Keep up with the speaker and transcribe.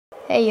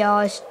Hey y'all,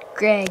 it's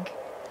Greg.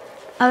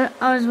 I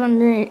was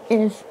wondering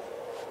if,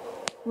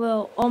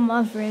 well, all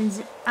my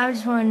friends, I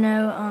just want to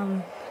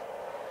know,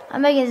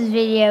 I'm making this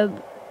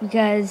video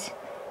because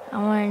I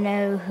want to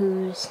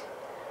know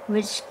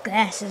which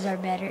glasses are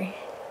better.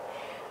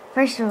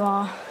 First of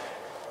all,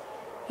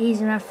 these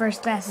are my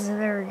first glasses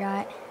I've ever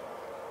got.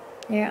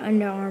 They're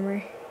Under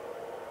Armour,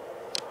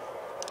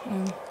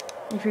 and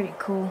they're pretty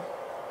cool.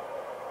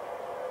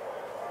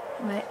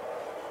 But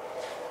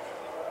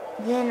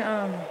then,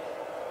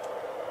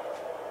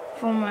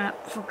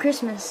 for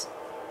Christmas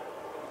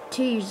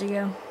 2 years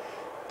ago,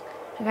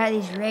 I got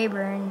these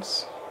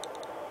Rayburns.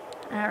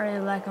 I don't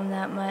really like them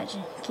that much.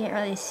 You can't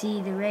really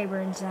see the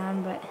Rayburns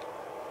on, but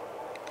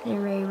they're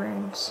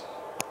Rayburns.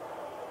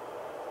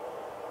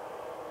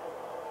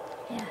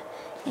 Yeah,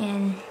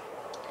 and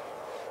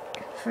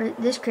for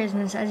this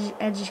Christmas, I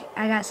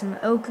got some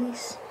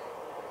Oakleys.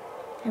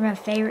 They're my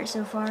favorite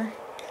so far.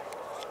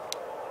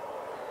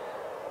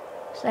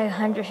 It's like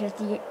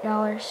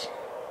 $150.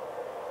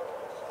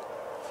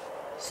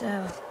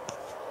 So,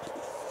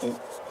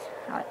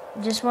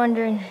 just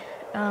wondering,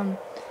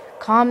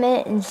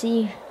 comment and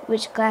see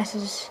which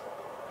glasses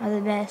are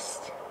the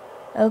best.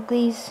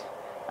 Oakleys,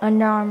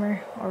 Under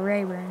Armour, or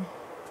Rayburn.